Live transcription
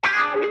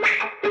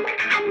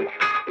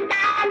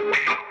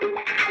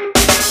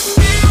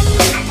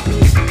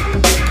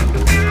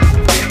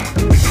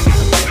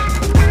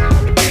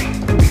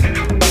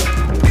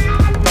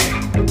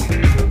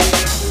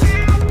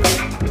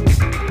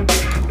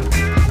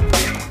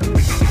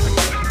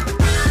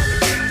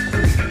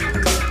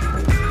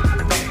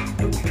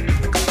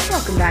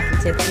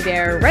Tipsy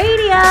Bear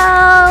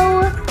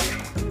Radio.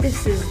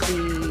 This is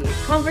the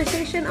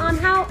conversation on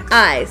how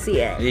I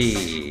see it.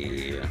 Hey.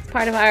 It's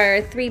part of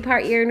our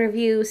 3-part year in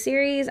review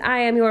series. I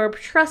am your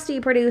trusty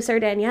producer,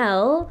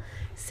 Danielle.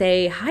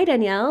 Say hi,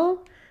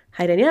 Danielle.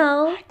 Hi,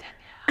 Danielle.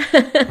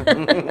 Hi,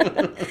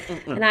 Danielle.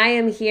 And I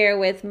am here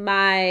with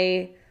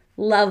my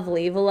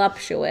lovely,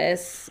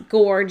 voluptuous,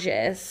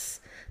 gorgeous,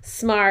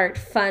 smart,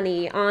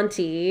 funny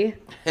auntie.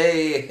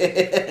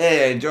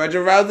 Hey, Georgia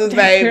Roses,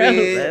 baby.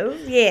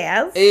 Roses,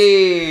 yes.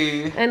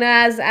 Hey. And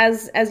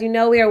as you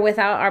know, we are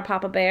without our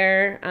Papa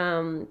Bear,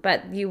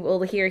 but you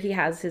will hear he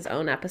has his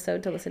own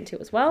episode to listen to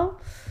as well.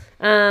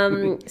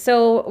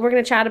 So we're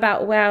going to chat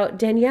about how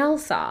Danielle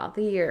saw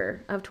the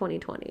year of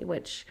 2020,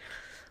 which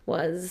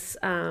was,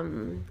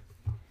 my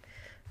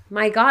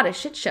God, a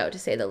shit show to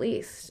say the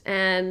least.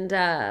 And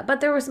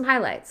but there were some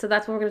highlights, so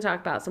that's what we're going to talk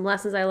about. Some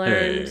lessons I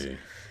learned,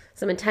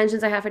 some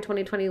intentions I have for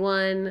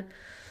 2021.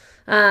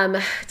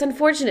 It's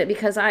unfortunate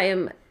because I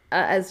am,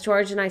 as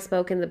George and I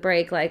spoke in the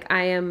break, like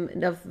I am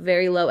of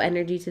very low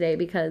energy today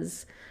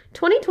because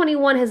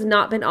 2021 has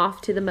not been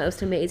off to the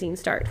most amazing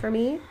start for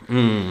me.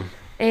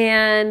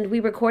 And we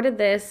recorded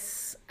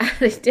this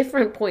at a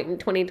different point in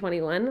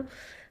 2021.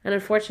 And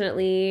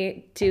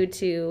unfortunately, due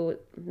to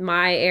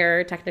my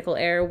error, technical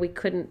error, we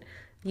couldn't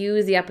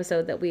use the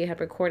episode that we had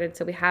recorded,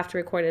 so we have to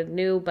record it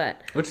new,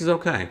 but which is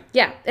okay.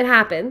 Yeah, it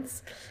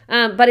happens.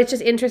 But it's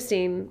just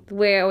interesting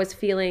where I was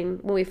feeling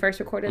when we first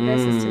recorded this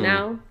as to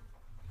now.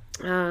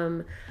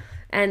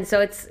 And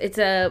so it's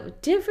a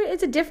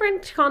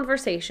different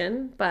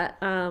conversation, but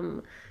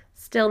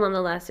still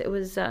nonetheless it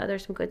was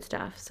there's some good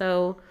stuff.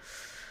 So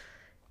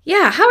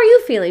yeah, how are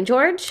you feeling,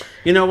 George?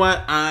 You know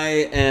what?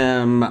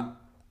 I'm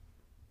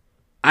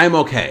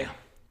okay.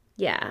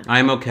 Yeah.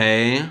 I'm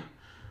okay.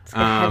 It's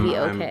heavy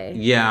okay.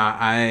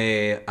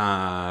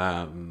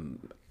 I'm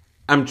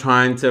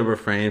trying to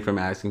refrain from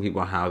asking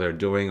people how they're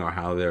doing or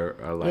how they're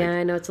like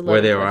I know it's a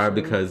where they are,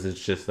 because it's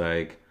just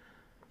like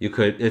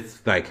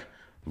it's like,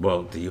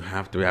 well, do you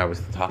have 3 hours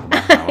to talk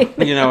about how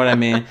you know what I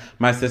mean?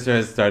 My sister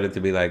has started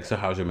to be like, so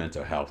how's your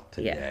mental health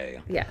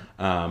today? Yeah.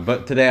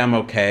 But today I'm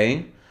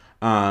okay.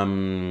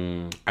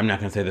 I'm not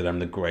gonna say that I'm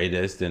the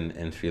greatest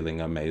and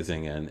feeling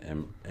amazing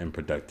and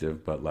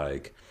productive, but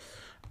like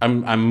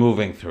I'm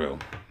moving through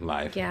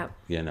life. Yeah.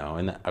 You know,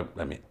 and I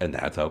mean, and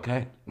that's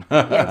okay.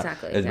 Yeah,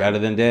 exactly. It's better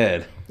than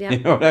dead. Yeah. You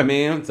know what I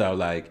mean? So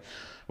like,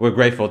 we're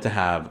grateful to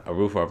have a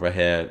roof over our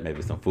head,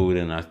 maybe some food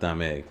in our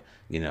stomach,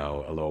 you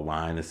know, a little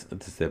wine to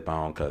sip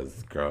on,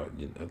 because girl,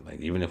 you know, like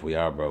even if we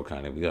are broke,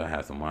 honey, we gotta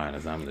have some wine or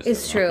something.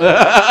 It's true. We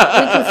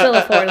can still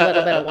afford a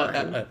little bit of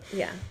wine.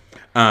 Yeah.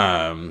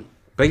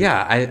 But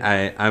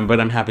yeah,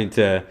 I'm happy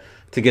to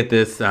get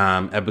this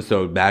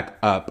episode back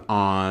up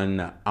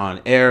on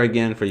air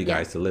again for you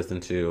guys to listen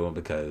to,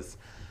 because,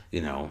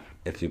 you know,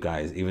 if you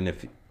guys, even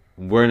if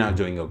we're not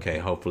doing okay,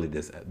 hopefully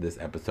this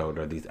episode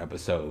or these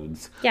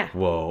episodes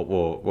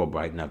will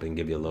brighten up and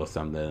give you a little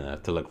something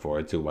to look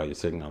forward to while you're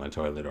sitting on the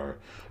toilet or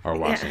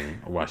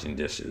washing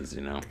dishes, you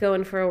know.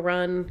 Going for a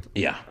run.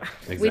 Yeah,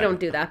 exactly. We don't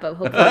do that, but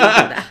hopefully we do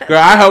that. Girl,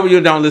 I hope you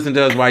don't listen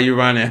to us while you're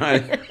running,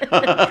 honey.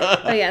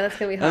 Oh yeah, that's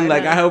gonna be hard. And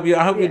like, I hope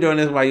you're doing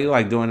this while you're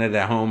like doing it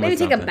at home. Maybe or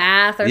something. take a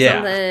bath or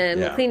something.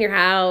 Yeah. Clean your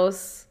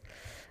house.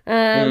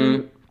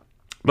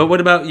 But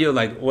what about you?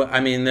 Like, what I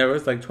mean, there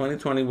was like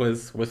 2020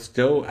 was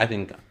still, I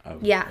think,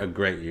 a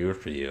great year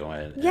for you.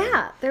 And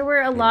there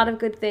were a lot of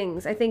good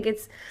things. I think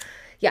it's,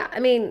 I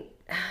mean,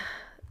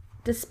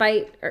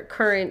 despite our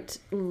current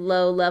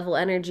low level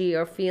energy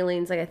or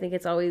feelings, like I think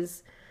it's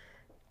always,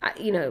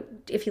 you know,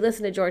 if you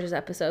listen to George's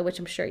episode, which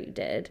I'm sure you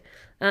did,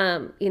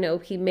 you know,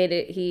 he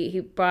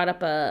brought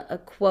up a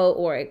quote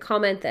or a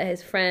comment that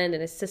his friend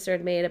and his sister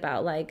had made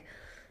about like,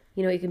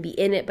 you know, you can be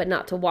in it, but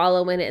not to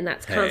wallow in it. And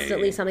that's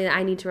constantly something that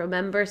I need to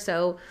remember.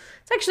 So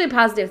it's actually a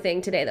positive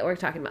thing today that we're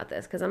talking about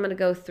this, because I'm going to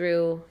go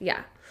through,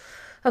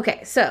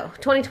 Okay, so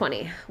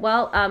 2020.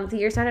 Well, the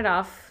year started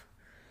off,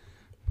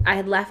 I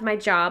had left my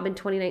job in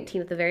 2019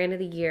 at the very end of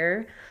the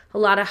year. A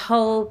lot of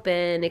hope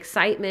and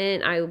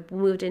excitement. I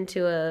moved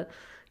into a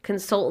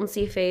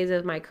consultancy phase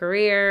of my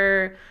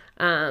career,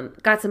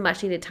 got some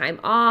much needed time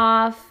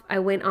off. I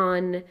went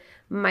on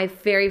my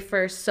very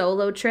first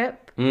solo trip.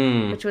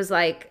 Which was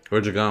like...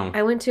 Where'd you go?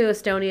 I went to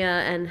Estonia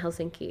and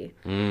Helsinki.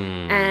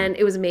 And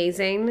it was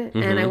amazing.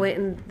 Mm-hmm. And I went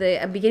in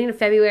the beginning of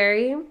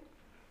February.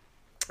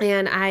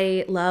 And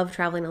I love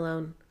traveling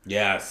alone.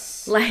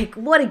 Yes. Like,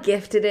 what a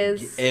gift it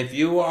is. If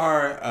you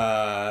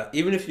are...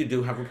 even if you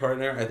do have a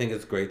partner, I think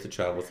it's great to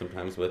travel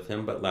sometimes with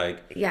him. But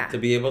like, to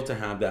be able to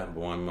have that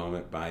one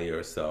moment by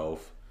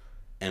yourself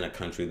in a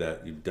country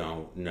that you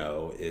don't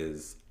know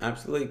is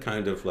absolutely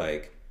kind of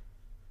like...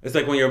 It's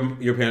like when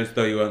your parents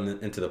throw you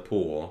into the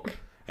pool...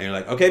 And you're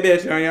like, okay,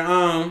 bitch, you're on your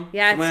own.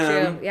 Yeah, it's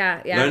Swim. true.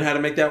 Yeah, yeah. Learn how to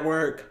make that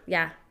work.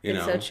 Yeah, You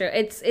it's know? so true.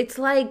 It's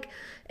like,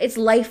 it's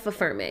life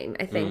affirming,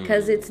 I think,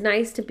 because it's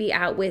nice to be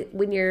out with,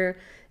 when you're,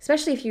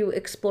 especially if you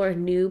explore a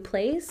new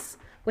place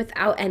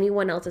without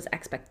anyone else's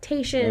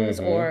expectations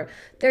or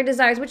their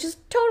desires, which is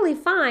totally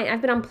fine. I've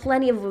been on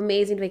plenty of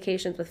amazing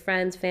vacations with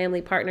friends,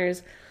 family,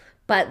 partners,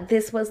 but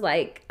this was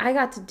like, I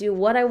got to do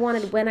what I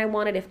wanted, when I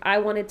wanted, if I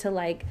wanted to,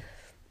 like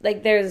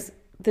there's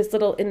this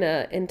little, in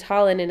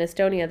Tallinn in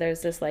Estonia,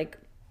 there's this like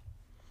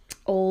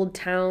old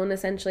town,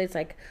 essentially. It's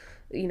like,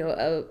 you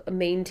know, a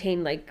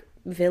maintained like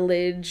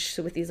village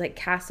with these like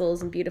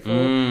castles and beautiful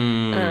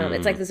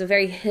it's like this a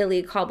very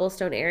hilly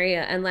cobblestone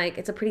area, and like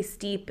it's a pretty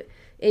steep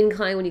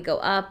incline when you go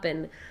up,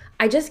 and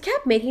I just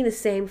kept making the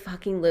same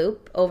fucking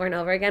loop over and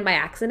over again by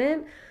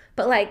accident,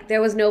 but like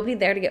there was nobody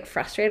there to get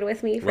frustrated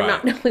with me for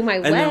not knowing my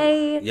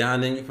way.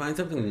 And then you find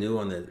something new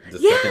on the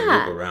second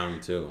loop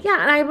around too.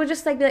 Yeah, and I would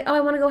just like be like, oh,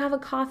 I want to go have a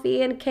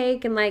coffee and a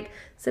cake and like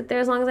sit there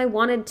as long as I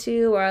wanted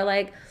to, or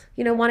like,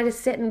 you know, wanted to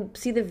sit and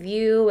see the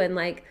view and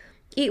like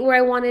eat where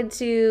I wanted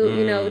to,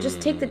 you know,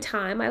 just take the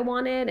time I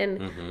wanted.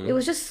 And it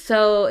was just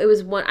so,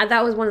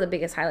 that was one of the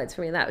biggest highlights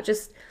for me. That was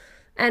just,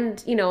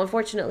 and, you know,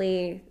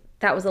 unfortunately,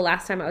 that was the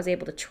last time I was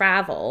able to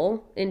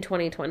travel in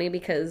 2020,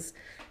 because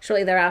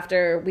shortly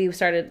thereafter,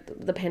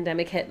 the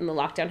pandemic hit and the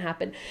lockdown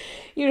happened.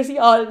 You're just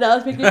yawning now,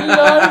 speaking of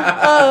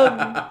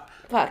yawn.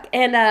 Fuck.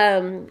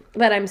 And,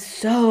 but I'm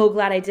so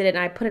glad I did it,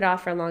 and I put it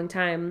off for a long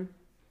time,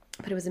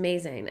 but it was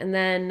amazing. And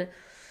then,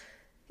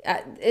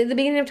 at the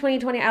beginning of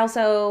 2020,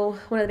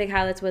 one of the big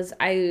highlights was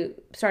I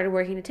started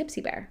working at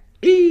Tipsy Bear.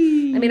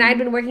 I mean, I'd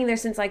been working there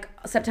since like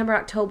September,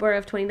 October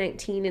of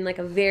 2019 in like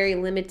a very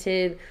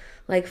limited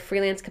like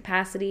freelance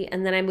capacity.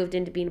 And then I moved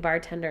into being a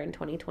bartender in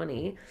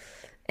 2020.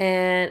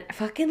 And I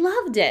fucking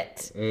loved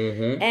it.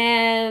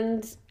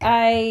 And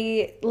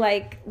I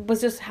like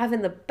was just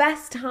having the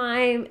best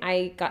time.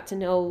 I got to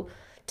know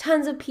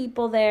tons of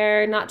people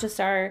there, not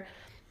just our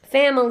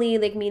family,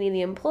 like meeting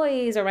the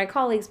employees or my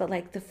colleagues, but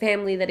like the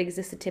family that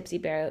exists at Tipsy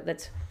Bear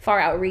that's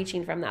far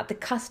outreaching from that. The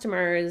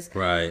customers,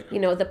 right? You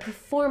know, the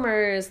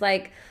performers.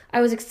 Like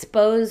I was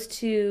exposed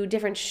to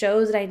different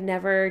shows that I'd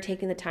never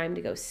taken the time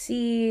to go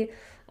see.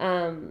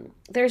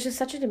 There's just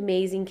such an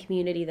amazing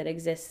community that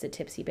exists at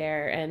Tipsy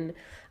Bear, and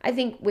I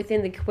think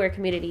within the queer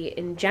community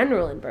in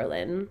general in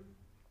Berlin.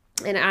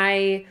 And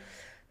I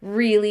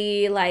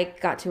really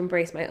like got to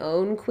embrace my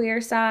own queer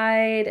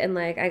side, and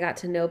like I got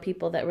to know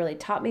people that really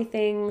taught me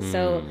things.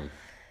 So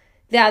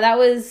yeah, that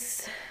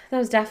was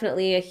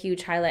definitely a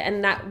huge highlight,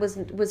 and that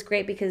was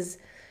great because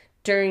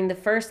during the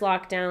first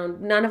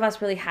lockdown, none of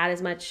us really had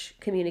as much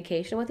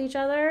communication with each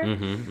other,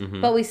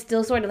 but we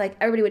still sort of like,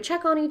 everybody would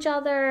check on each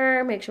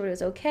other, make sure it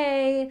was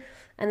okay.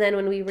 And then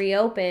when we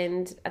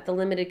reopened at the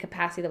limited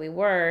capacity that we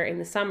were in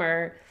the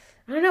summer,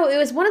 I don't know, it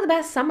was one of the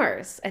best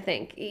summers, I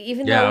think.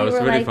 Even though we it was were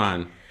really like,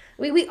 fun.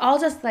 We all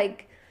just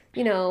like,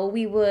 you know,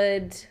 we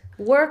would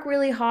work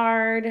really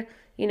hard,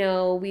 you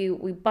know, we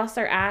bust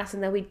our ass,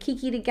 and then we'd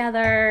kiki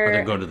together. Or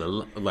then go to the,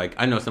 like,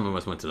 I know some of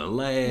us went to the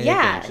lake.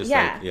 Yeah, just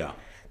yeah. Like, yeah.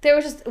 There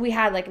was just, we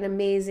had like an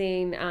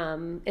amazing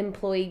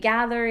employee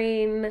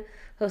gathering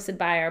hosted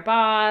by our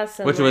boss.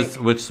 And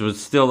which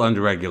was still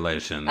under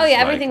regulation. Oh yeah,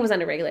 everything was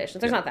under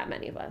regulation. There's not that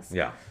many of us.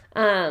 Yeah.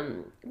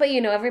 But you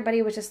know,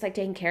 everybody was just like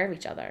taking care of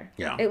each other.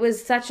 Yeah.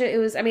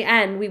 I mean,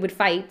 and we would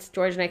fight.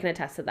 George and I can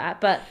attest to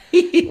that. But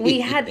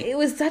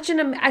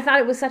I thought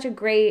it was such a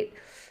great,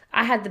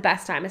 I had the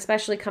best time,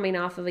 especially coming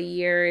off of a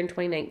year in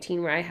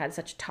 2019 where I had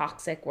such a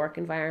toxic work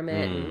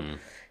environment and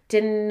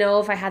didn't know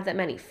if I had that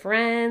many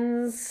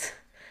friends.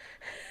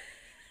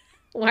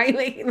 Why are you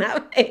making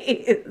that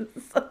face?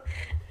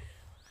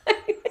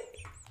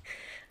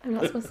 I'm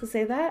not supposed to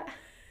say that.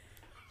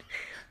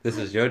 This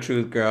is your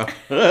truth, girl.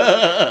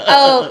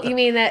 Oh, you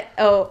mean that?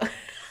 Oh.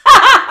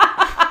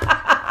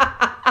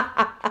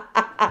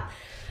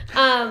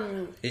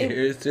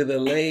 Here's to the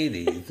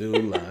ladies who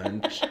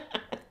lunch.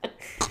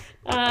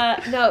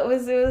 No, it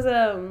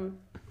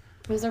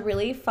was a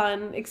really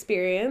fun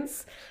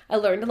experience. I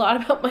learned a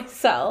lot about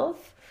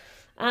myself.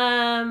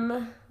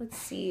 Let's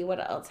see what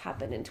else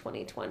happened in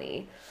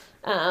 2020.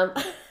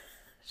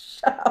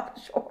 Shut up,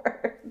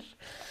 George.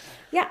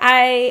 Yeah,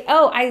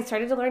 I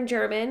started to learn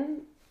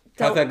German.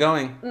 How's that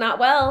going? Not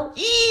well.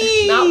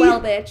 Not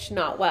well, bitch.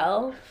 Not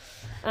well.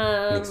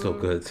 Looks so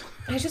good.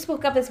 I just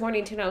woke up this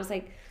morning too, and I was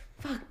like,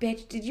 fuck,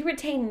 bitch, did you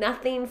retain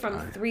nothing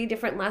from 3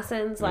 different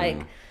lessons? Like,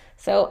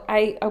 so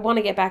I want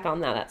to get back on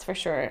that, that's for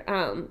sure.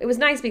 It was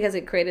nice because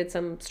it created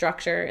some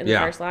structure in the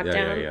first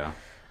lockdown. Yeah.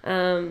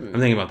 I'm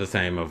thinking about the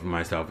same of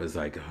myself as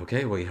like,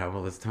 okay, well, you have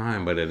all this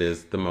time, but it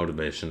is the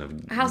motivation of...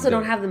 I also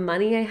don't have the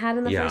money I had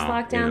in the first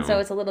lockdown, you know. So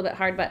it's a little bit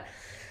hard, but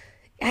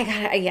I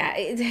gotta,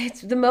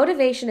 it's the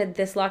motivation at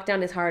this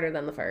lockdown is harder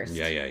than the first.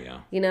 Yeah.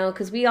 You know,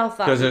 because we all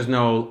thought... Because there's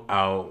no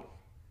out...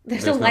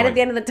 There's no light at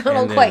the end of the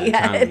tunnel quite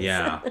yet.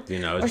 Yeah, you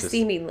know, it's or just,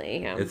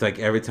 seemingly. Yeah. It's like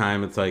every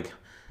time it's like,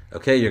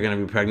 okay, you're going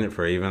to be pregnant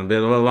for even a bit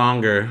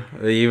longer.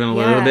 Even a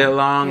little bit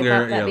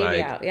longer. Pop that you're baby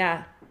like, out.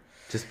 Yeah.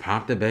 Just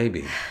pop the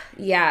baby.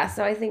 Yeah,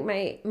 so I think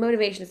my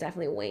motivation has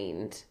definitely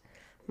waned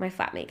My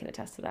flatmate can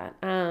attest to that.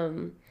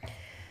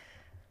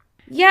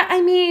 Yeah,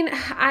 I mean,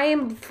 I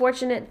am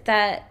fortunate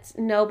that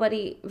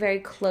nobody very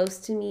close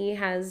to me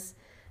has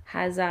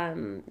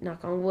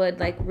knock on wood,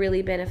 like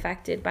really been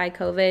affected by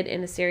COVID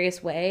in a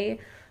serious way.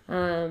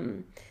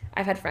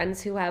 I've had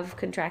friends who have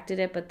contracted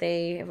it, but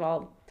they have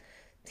all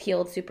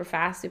healed super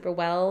fast, super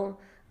well.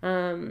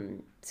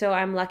 So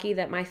I'm lucky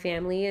that my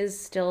family is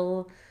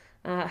still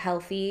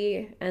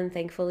healthy and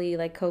thankfully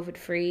like COVID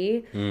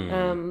free.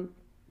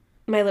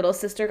 My little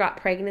sister got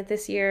pregnant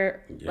this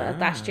year,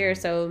 last year,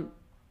 so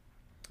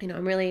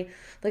I'm really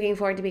looking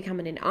forward to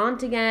becoming an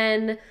aunt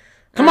again.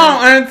 Come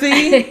on,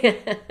 auntie.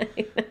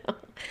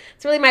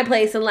 It's really my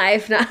place in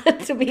life, not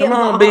to be. Come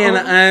on, being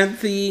an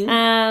auntie.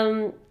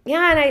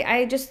 Yeah, and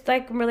I just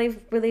like I'm really,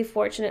 really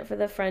fortunate for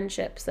the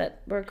friendships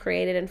that were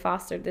created and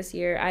fostered this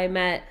year. I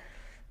met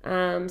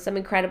some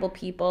incredible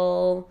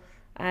people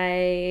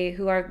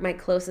who are my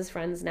closest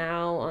friends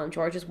now.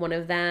 George is one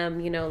of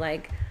them.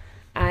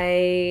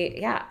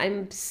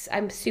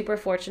 I'm super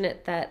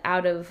fortunate that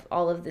out of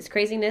all of this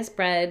craziness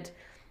bred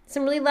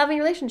some really loving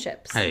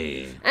relationships.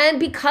 Hey. And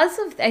because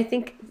of, I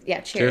think,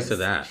 cheers. Cheers to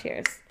that.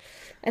 Cheers.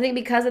 I think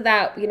because of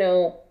that, we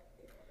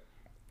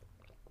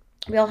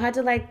all had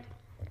to like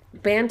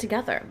band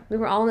together. We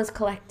were all in this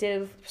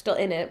collective, still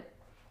in it,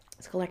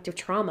 this collective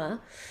trauma.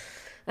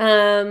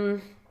 I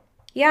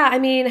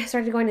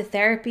started going to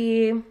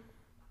therapy.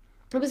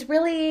 It was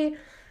really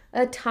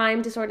a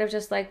time to sort of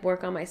just like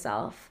work on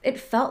myself. It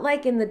felt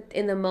like in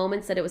the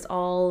moments that it was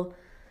all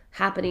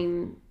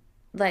happening,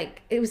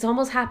 like it was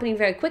almost happening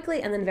very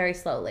quickly and then very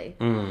slowly.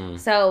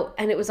 So,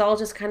 and it was all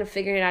just kind of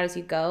figuring it out as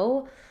you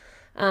go.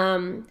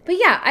 But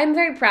yeah, I'm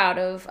very proud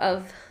of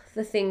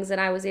the things that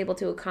I was able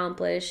to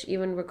accomplish,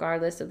 even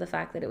regardless of the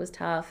fact that it was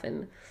tough.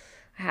 And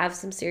I have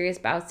some serious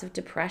bouts of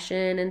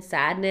depression and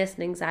sadness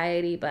and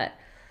anxiety, but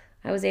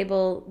I was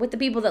able, with the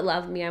people that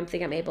love me, I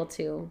think I'm able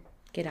to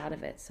get out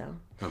of it. So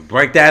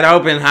break that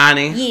open,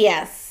 honey.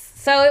 Yes.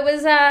 So it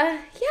was,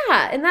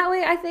 in that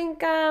way, I think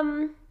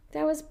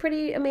that was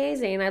pretty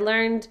amazing. I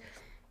learned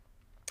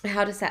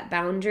how to set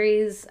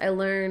boundaries. I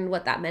learned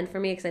what that meant for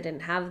me because I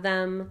didn't have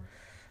them.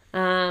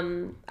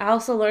 I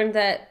also learned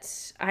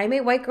that I'm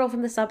a white girl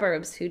from the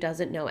suburbs who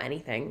doesn't know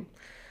anything.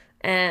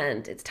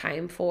 And it's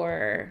time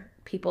for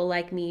people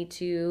like me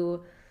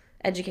to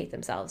educate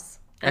themselves.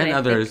 And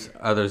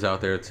others out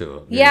there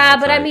too. Yeah,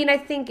 but I mean, I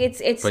think it's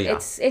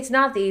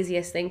not the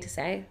easiest thing to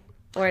say.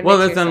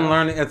 Well, it's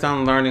unlearning. It's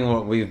unlearning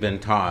what we've been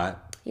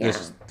taught. Yeah.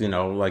 Just,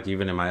 like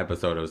even in my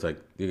episode, it was like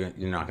you're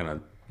not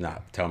gonna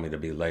not tell me to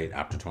be late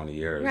after 20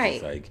 years. Right.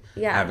 It's like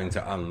having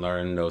to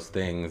unlearn those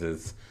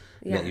things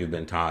that you've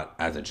been taught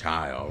as a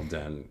child,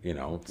 and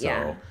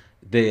so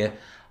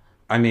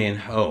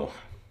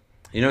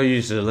you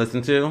used to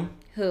listen to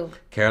who?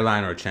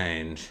 Caroline or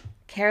Change.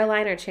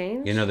 Caroline or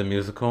Change? You know the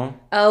musical?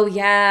 Oh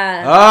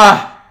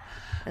yeah.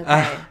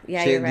 Okay.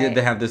 You're right.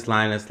 They have this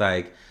line. It's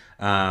like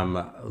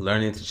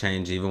learning to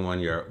change even when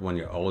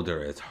you're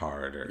older. It's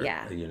harder.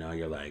 Yeah.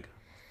 You're like.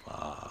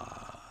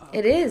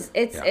 It is.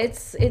 I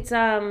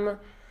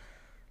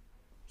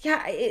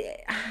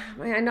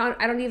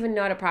don't even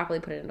know how to properly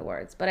put it into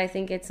words, but I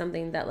think it's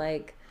something that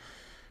like.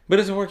 But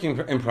it's a working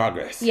in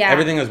progress. Yeah.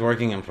 Everything is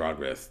working in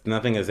progress.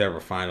 Nothing is ever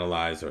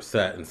finalized or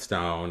set in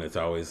stone. It's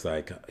always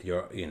like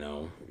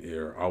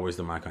you're always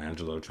the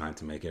Michelangelo trying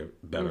to make it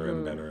better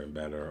and better and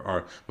better,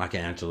 or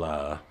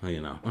Michelangelo,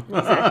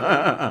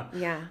 Exactly.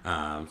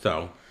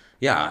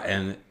 Yeah.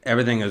 And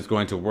everything is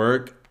going to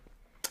work,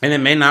 and it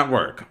may not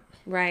work.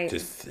 Right.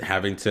 Just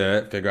having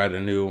to figure out a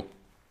new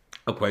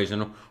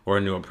equation or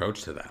a new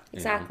approach to that.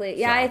 Exactly.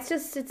 Yeah.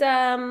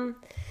 So.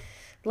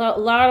 It's a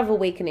lot of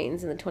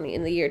awakenings in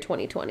the year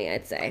 2020.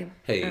 I'd say.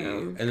 Hey,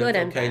 and it's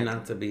okay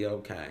not to be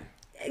okay.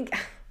 I like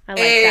that.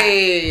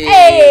 Hey!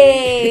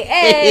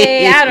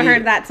 I haven't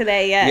heard that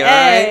today yet. You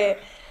hey!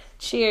 Right?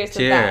 Cheers.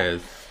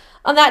 Cheers.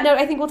 On that note,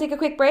 I think we'll take a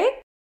quick break.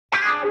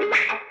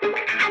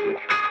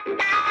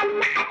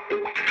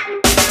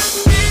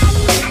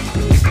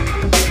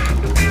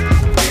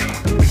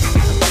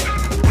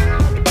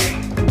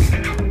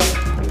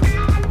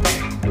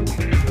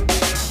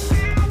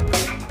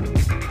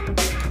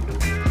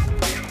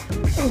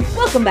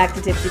 Welcome back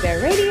to Tipsy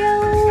Bear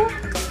Radio.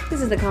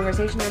 This is the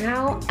conversation on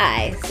how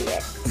I see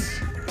it.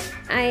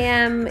 I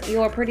am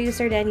your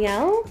producer,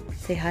 Danielle.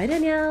 Say hi,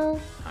 Danielle.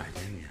 Hi,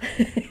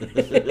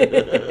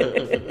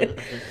 Danielle.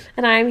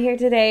 And I'm here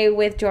today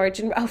with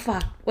George and... Oh,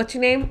 fuck. What's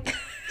your name?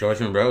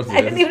 George and Rose.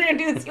 I didn't even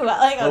introduce you.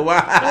 Oh,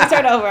 wow. Let me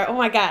start over. Oh,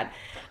 my God.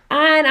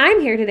 And I'm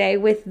here today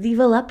with the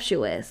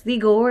voluptuous, the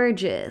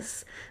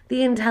gorgeous,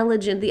 the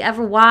intelligent, the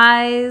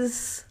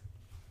ever-wise...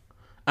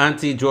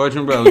 Auntie George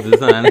and Rose's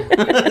son.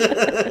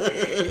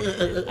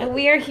 And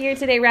we are here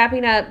today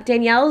wrapping up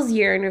Danielle's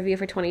year in review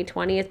for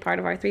 2020 as part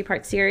of our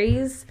 3-part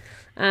series.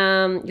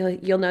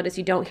 You'll notice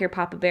you don't hear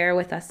Papa Bear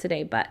with us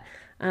today, but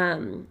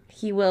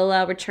he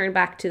will return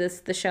back to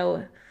the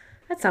show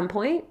at some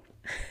point.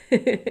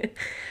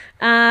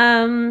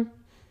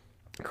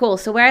 Cool.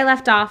 So where I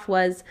left off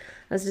was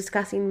I was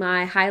discussing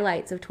my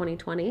highlights of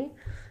 2020.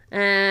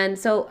 And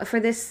so for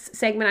this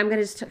segment, I'm going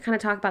to just kind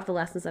of talk about the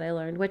lessons that I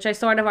learned, which I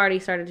sort of already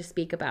started to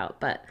speak about,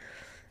 but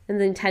and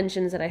the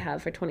intentions that I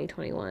have for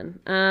 2021.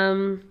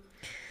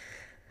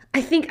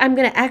 I think I'm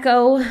going to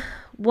echo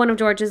one of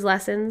George's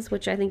lessons,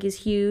 which I think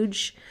is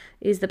huge,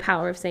 is the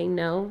power of saying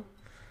no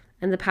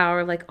and the power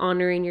of like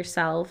honoring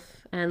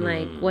yourself and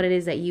like what it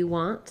is that you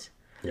want.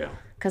 Yeah.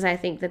 Because I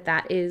think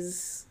that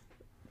is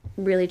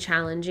really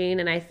challenging.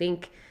 And I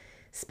think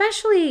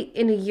especially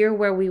in a year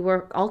where we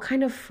were all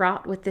kind of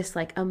fraught with this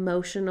like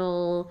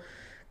emotional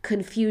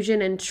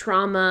confusion and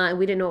trauma and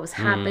we didn't know what was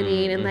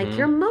happening. And like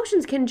your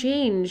emotions can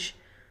change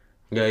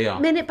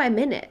minute by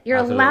minute. You're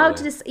allowed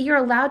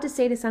to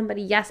say to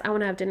somebody, yes, I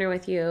want to have dinner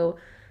with you.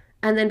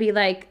 And then be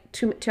like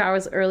 2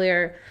 hours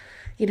earlier,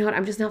 you know what,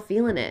 I'm just not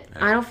feeling it.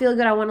 Yeah. I don't feel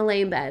good. I want to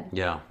lay in bed.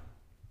 Yeah.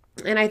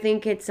 And I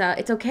think it's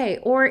okay.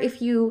 Or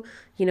if you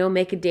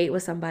make a date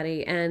with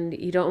somebody and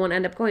you don't want to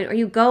end up going, or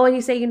you go and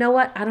you say, you know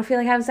what, I don't feel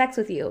like having sex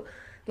with you.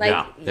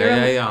 Like,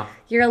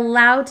 you're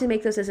allowed to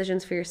make those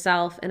decisions for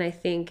yourself. And I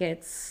think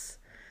it's,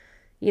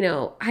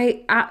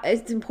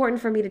 it's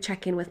important for me to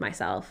check in with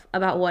myself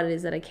about what it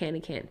is that I can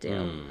and can't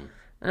do.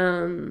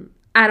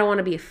 I don't want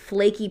to be a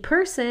flaky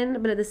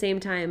person, but at the same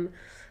time,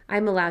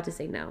 I'm allowed to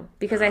say no.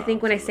 Because I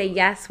think when I say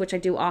yes, which I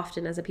do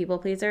often as a people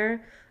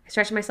pleaser, I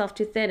stretch myself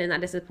too thin and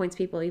that disappoints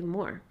people even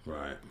more.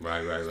 Right.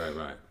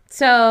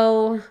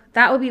 So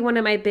that would be one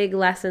of my big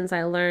lessons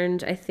I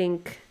learned. I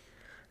think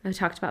I've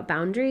talked about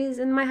boundaries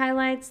in my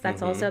highlights.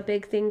 That's also a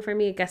big thing for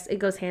me. I guess it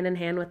goes hand in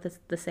hand with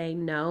the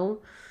saying no.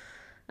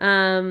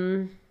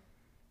 What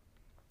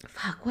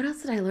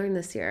else did I learn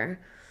this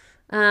year?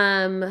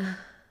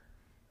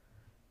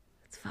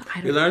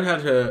 You learn how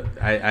to.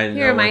 I know.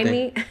 You remind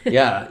me.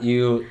 Yeah,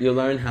 you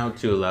learn how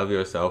to love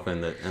yourself in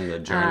the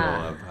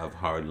journal of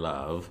hard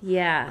love.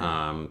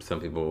 Yeah. Some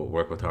people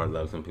work with hard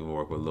love. Some people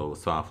work with a little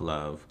soft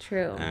love.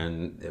 True.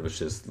 And it was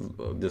just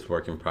this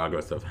work in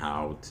progress of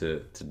how to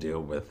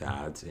deal with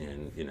that.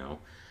 And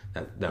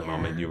that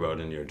moment you wrote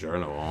in your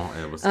journal,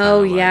 and it was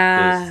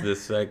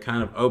this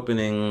kind of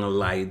opening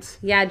light.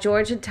 Yeah,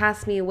 George had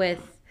tasked me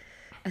with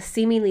a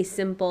seemingly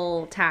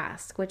simple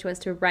task, which was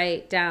to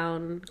write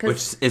down...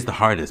 Which is the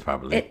hardest,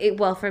 probably.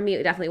 Well, for me,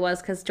 it definitely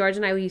was, because George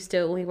and I,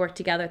 when we worked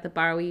together at the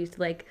bar, we used to,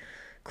 like,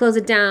 close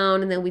it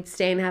down, and then we'd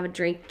stay and have a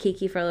drink,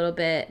 kiki for a little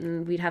bit,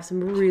 and we'd have some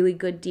really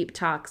good, deep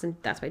talks, and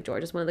that's why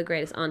George is one of the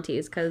greatest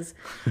aunties, because,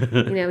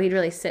 he'd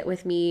really sit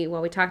with me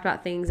while we talked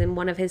about things, and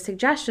one of his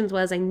suggestions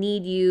was, I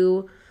need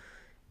you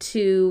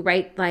to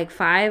write, like,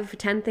 5,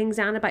 10 things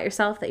down about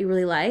yourself that you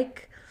really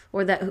like,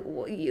 or that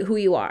who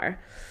you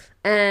are.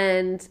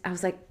 And I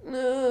was like,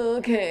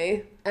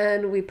 okay.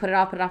 And we put it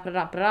off.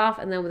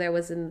 And then there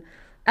was an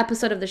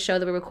episode of the show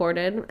that we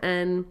recorded.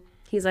 And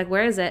he's like,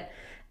 where is it?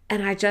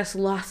 And I just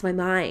lost my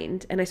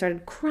mind. And I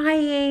started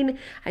crying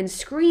and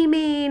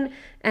screaming.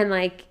 And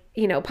like,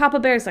 Papa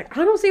Bear's like,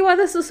 I don't see why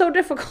this is so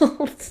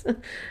difficult.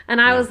 And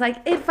I was like,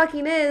 it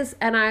fucking is.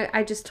 And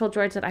I just told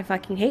George that I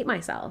fucking hate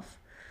myself.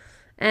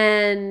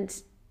 And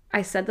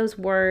I said those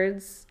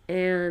words,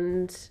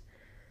 and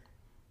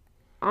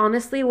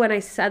honestly, when I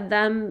said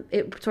them,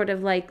 it sort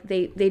of like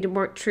they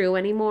weren't true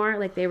anymore.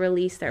 Like they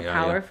released their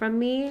power from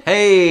me.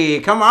 Hey,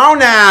 come on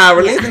now,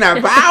 releasing our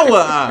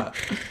power.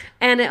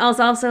 And it was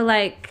also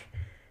like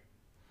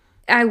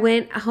I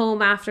went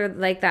home after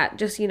like that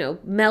just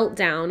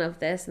meltdown of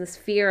this and this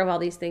fear of all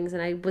these things,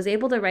 and I was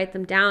able to write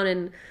them down.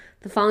 And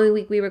the following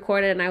week we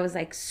recorded, and I was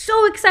like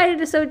so excited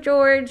to show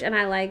George, and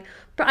I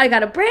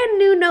got a brand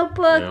new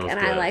notebook, and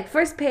good. I like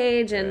first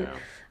page, and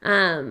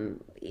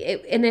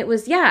it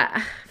was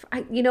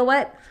you know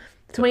what?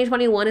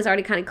 2021 has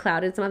already kind of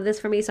clouded some of this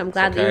for me, so I'm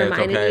glad that you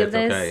reminded me of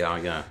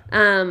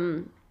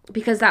this.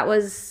 Because that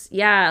was,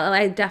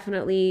 I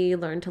definitely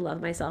learned to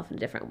love myself in a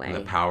different way. And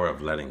the power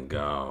of letting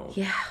go.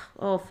 Yeah.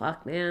 Oh,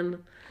 fuck,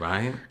 man.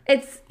 Right?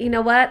 It's, you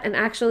know what? And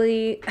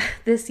actually,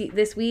 this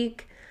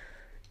week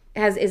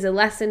is a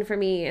lesson for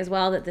me as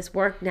well, that this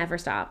work never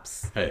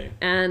stops. Hey.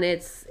 And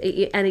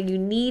you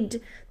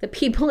need the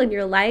people in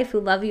your life who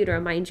love you to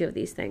remind you of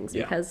these things,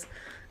 because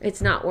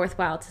it's not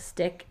worthwhile to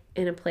stick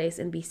in a place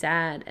and be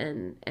sad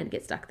and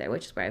get stuck there,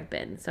 which is where I've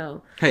been.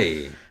 So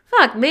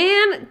fuck,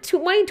 man,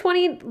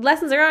 2020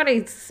 lessons are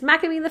already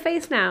smacking me in the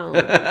face now.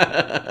 Just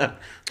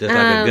like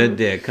a good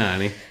dick,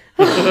 Connie.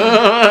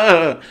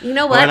 You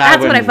know what?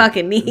 That's what I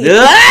fucking need.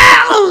 Yeah.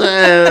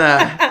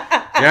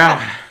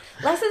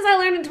 Lessons I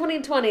learned in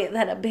 2020,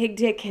 that a big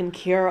dick can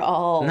cure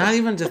all. Not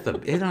even just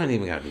it don't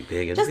even gotta be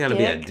big. It just gotta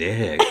be a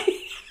dick.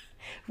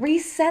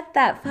 Reset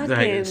that fucking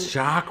like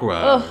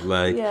chakra.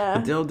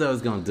 The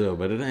dildo's gonna do it,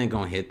 but it ain't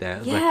gonna hit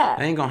that.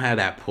 It ain't gonna have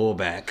that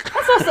pullback.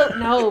 That's also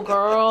no,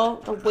 girl.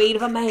 The weight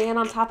of a man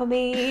on top of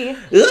me.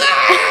 That's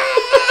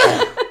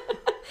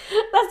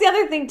the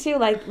other thing too.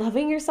 Like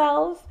loving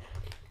yourself,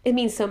 it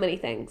means so many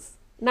things.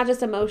 Not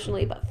just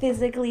emotionally, but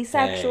physically,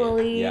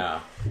 sexually.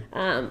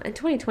 And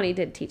 2020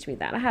 did teach me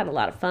that. I had a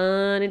lot of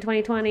fun in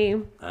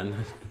 2020.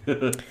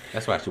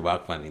 That's why she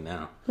walk funny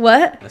now.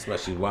 What? That's why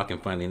she's walking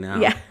funny now.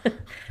 Yeah.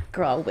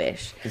 Girl,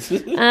 wish.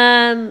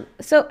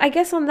 So I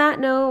guess on that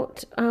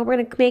note, we're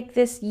going to make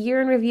this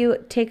year in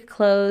review take a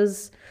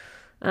close.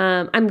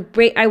 I'm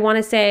great. I want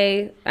to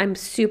say I'm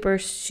super,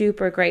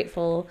 super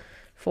grateful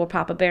for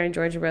Papa Bear and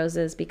Georgia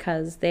Roses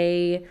because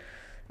they,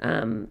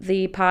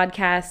 the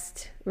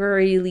podcast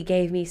really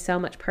gave me so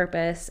much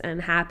purpose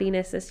and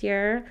happiness this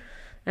year.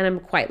 And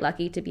I'm quite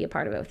lucky to be a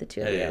part of it with the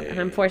two of you. And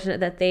I'm fortunate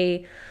that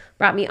they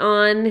brought me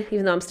on,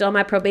 even though I'm still in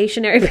my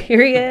probationary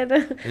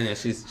period. Yeah,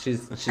 she's signed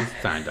off. She's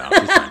signed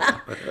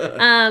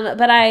off.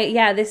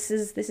 But this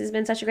has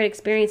been such a great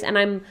experience, and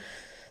I'm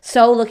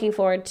so looking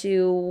forward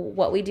to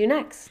what we do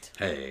next.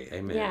 Hey,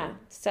 amen. Yeah.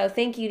 So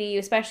thank you to you,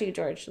 especially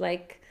George.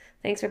 Like,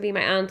 thanks for being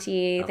my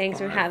auntie. Thanks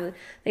for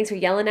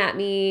yelling at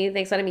me.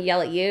 Thanks for letting me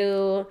yell at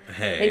you.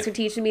 Hey. Thanks for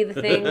teaching me the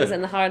things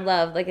and the hard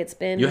love. Like, it's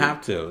been... You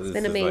have to. It's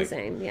been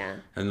amazing. Yeah.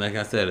 And like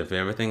I said, if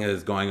everything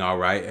is going all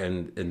right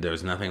and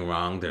there's nothing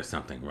wrong, there's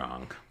something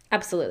wrong.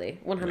 Absolutely.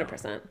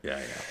 100%. Yeah.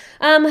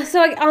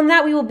 So on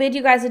that, we will bid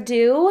you guys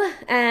adieu.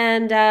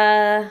 And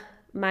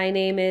my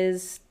name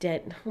is... Oh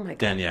my God.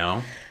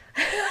 Danielle.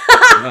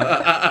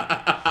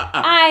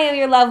 I am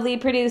your lovely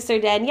producer,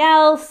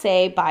 Danielle.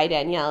 Say bye,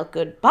 Danielle.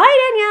 Goodbye,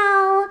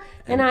 Danielle.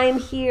 And I am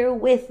here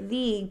with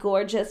the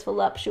gorgeous,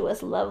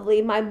 voluptuous,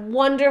 lovely, my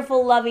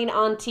wonderful, loving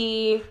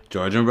auntie.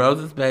 Georgia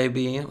Roses,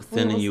 baby.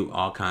 Sending you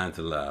all kinds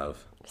of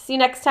love. See you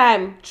next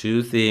time.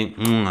 Choosy.